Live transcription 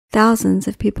Thousands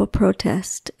of people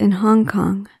protest in Hong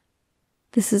Kong.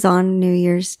 This is on New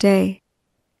Year's Day.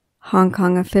 Hong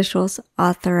Kong officials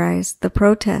authorized the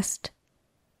protest.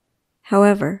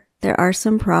 However, there are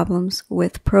some problems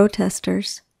with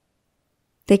protesters.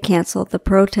 They canceled the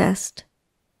protest.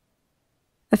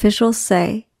 Officials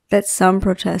say that some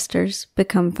protesters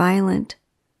become violent.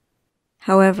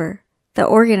 However, the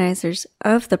organizers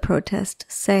of the protest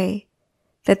say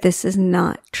that this is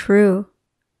not true.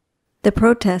 The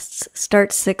protests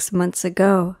start 6 months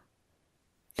ago.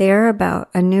 They are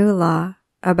about a new law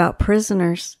about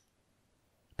prisoners.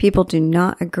 People do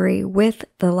not agree with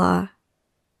the law.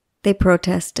 They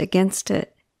protest against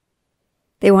it.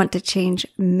 They want to change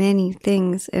many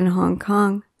things in Hong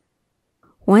Kong.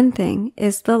 One thing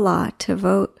is the law to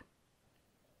vote.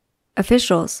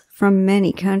 Officials from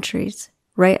many countries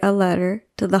write a letter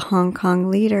to the Hong Kong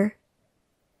leader.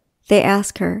 They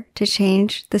ask her to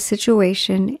change the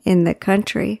situation in the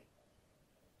country.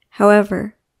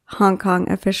 However, Hong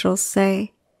Kong officials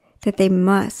say that they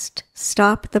must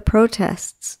stop the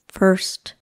protests first.